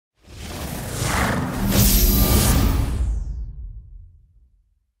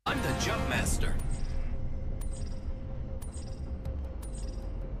Jump Master.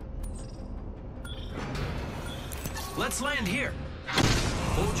 Let's land here.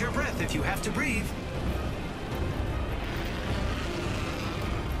 Hold your breath if you have to breathe.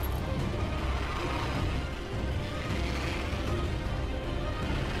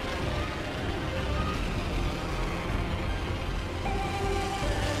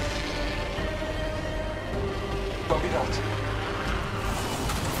 Copy that.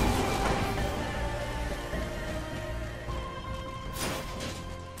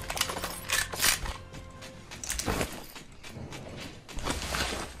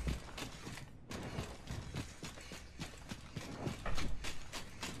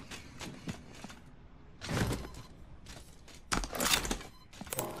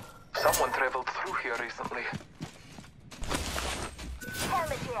 Someone traveled through here recently.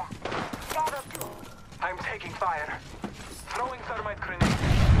 Helmet here. Level 2. I'm taking fire. Throwing thermite grenade.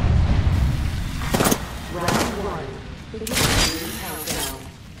 Round 1. Beginning countdown.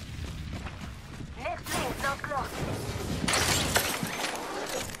 Next ring's not close.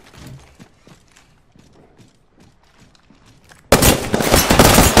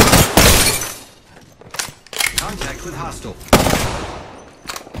 Contact with hostile.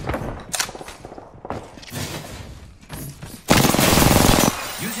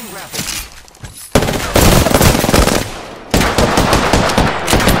 Using grapple.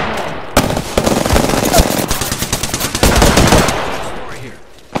 Explorer here.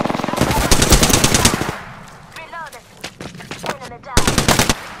 Reloaded. Enemy down.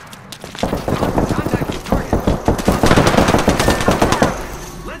 Contact with target.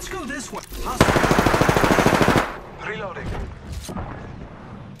 Let's go this way. Hostile. Reloading.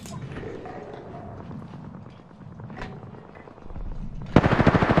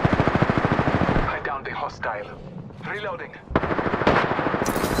 I downed a hostile. Reloading.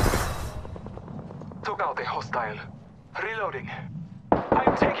 Took out a hostile. Reloading.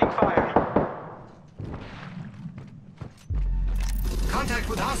 I'm taking fire. Contact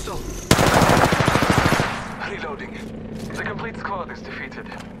with hostile. Reloading. The complete squad is defeated.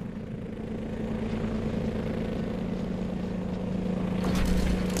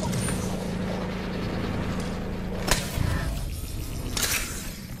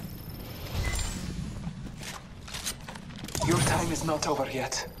 Your time is not over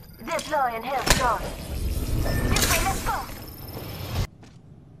yet. Deploy and help zone. This way, let's go.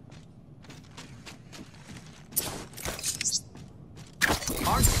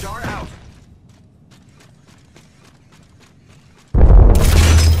 Arc Star out.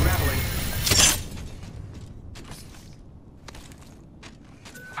 Grappling.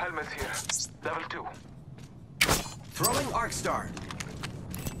 Helmets here. Level 2. Throwing Arc Star.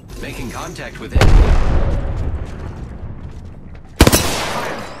 Making contact with it.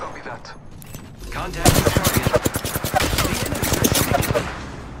 Copy that. Contact with target. The enemies are shooting.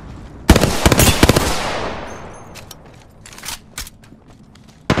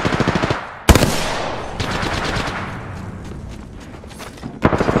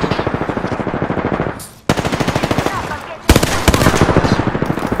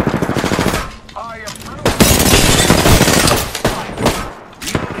 I am through.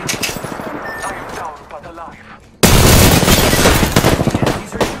 Reloading. I am down but alive. The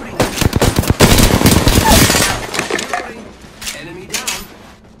enemies are shooting. Reloading. Enemy down.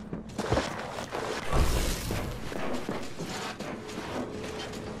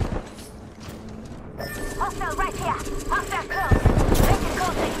 Hostile right here. Hostile close. Making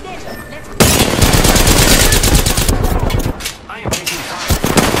contact there. Let's I am taking fire.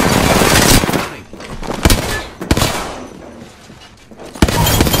 Reloading.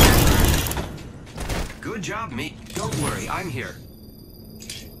 Good job, me. Don't worry, I'm here.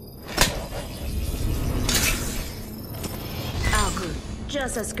 Oh, good.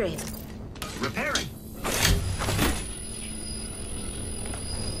 Just as great. Repairing.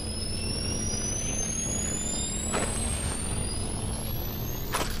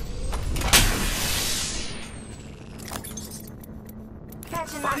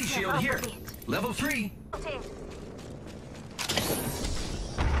 catching Body that shield here. Level 3. Rotate.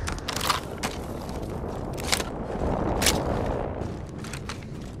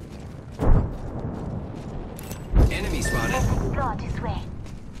 Enemy spotted. Let's explore this way.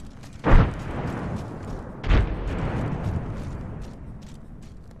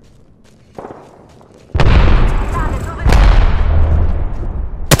 Target over there.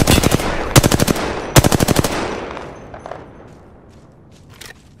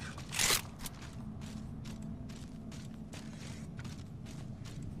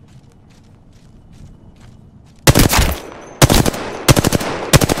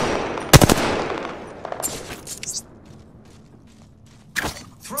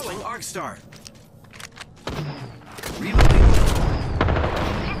 Star. Reloading.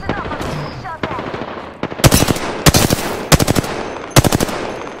 Listen up, I'm getting shot at.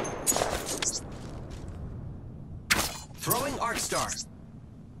 Throwing Arc Star.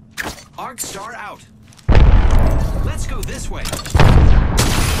 Arc Star out. Let's go this way.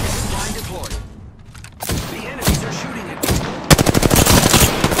 Line deployed. The enemies are shooting at me.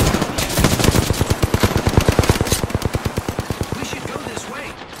 We should go this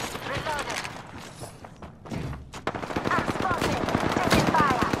way. Reloading. I'm spotted. Taking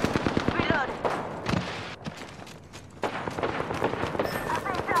fire. Reloading. Up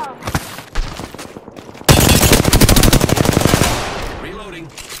down. Reloading.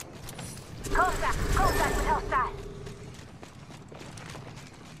 Contact with hostile.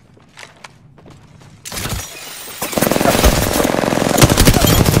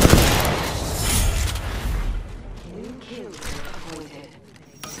 New kill appointed.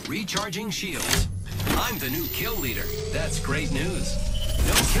 Recharging shields. I'm the new kill leader. That's great news.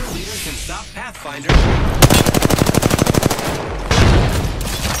 No kill leader can stop Pathfinder.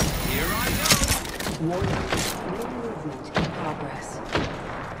 Here I go. Warning. New movement in progress.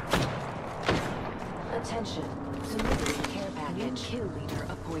 Attention. Delivery care package. New kill leader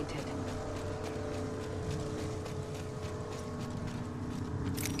appointed.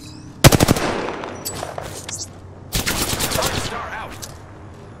 Arc Star out.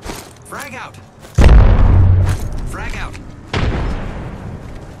 Frag out. Frag out.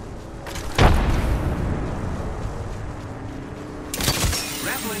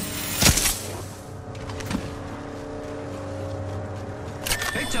 Grappling.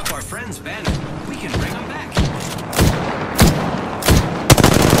 Picked up our friend's bandit. We can bring him back.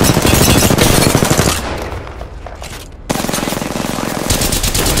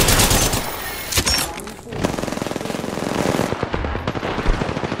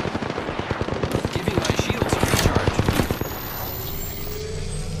 Giving my shields a recharge.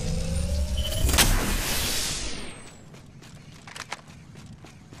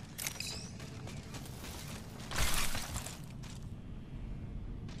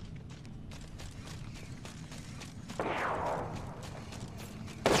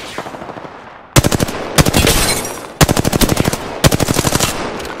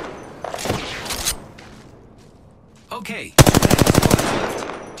 Okay,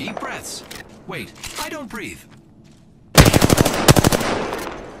 left. Deep breaths. Wait, I don't breathe.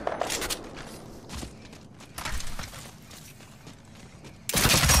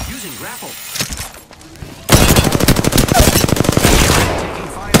 Using grapple. Taking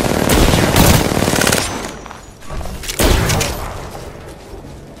fire.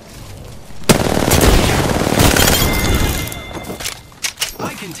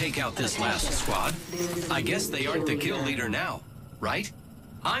 I can take out this last squad. I guess they aren't the kill leader now, right?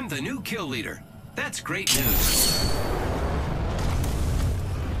 I'm the new kill leader. That's great news.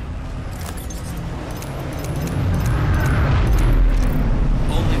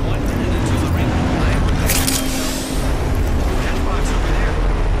 Only 1 minute until the ring. I am preparing myself. That box over there.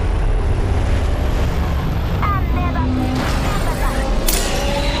 I'm never done.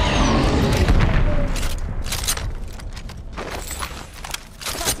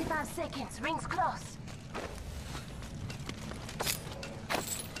 45 seconds. Rings close.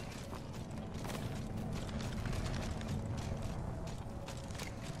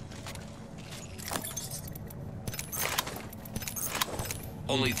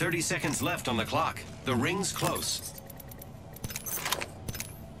 Only 30 seconds left on the clock. The ring's close.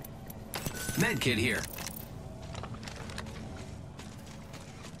 Medkit here.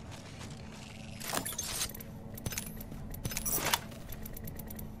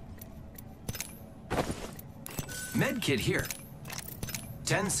 Medkit here.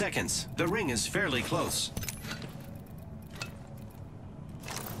 10 seconds. The ring is fairly close.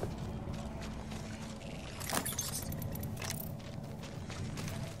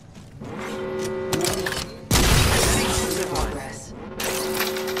 Progress.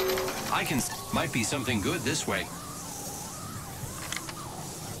 I can... Might be something good this way.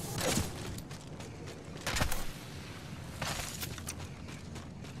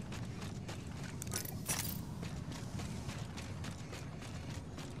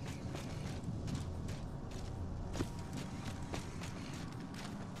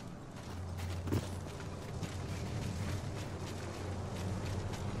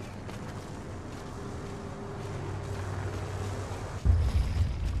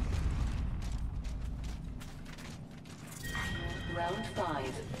 Round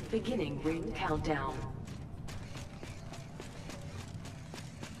 5. Beginning ring countdown.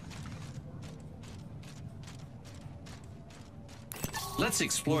 Let's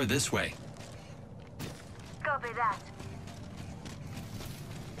explore this way. Copy that.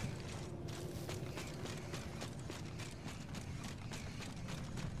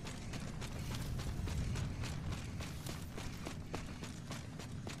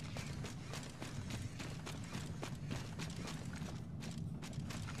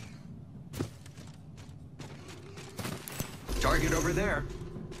 Target over there.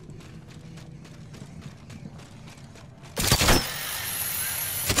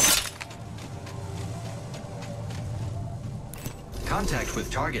 Contact with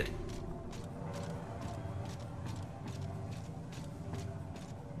target.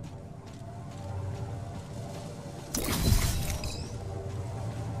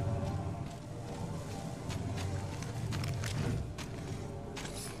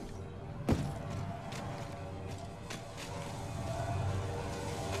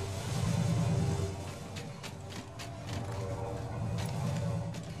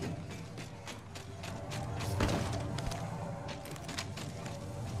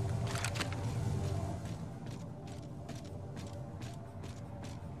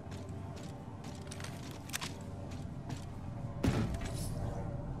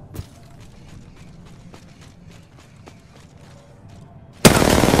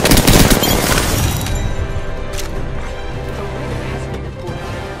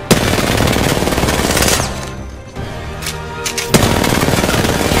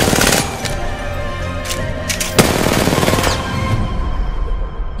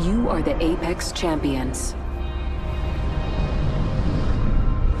 You are the Apex Champions.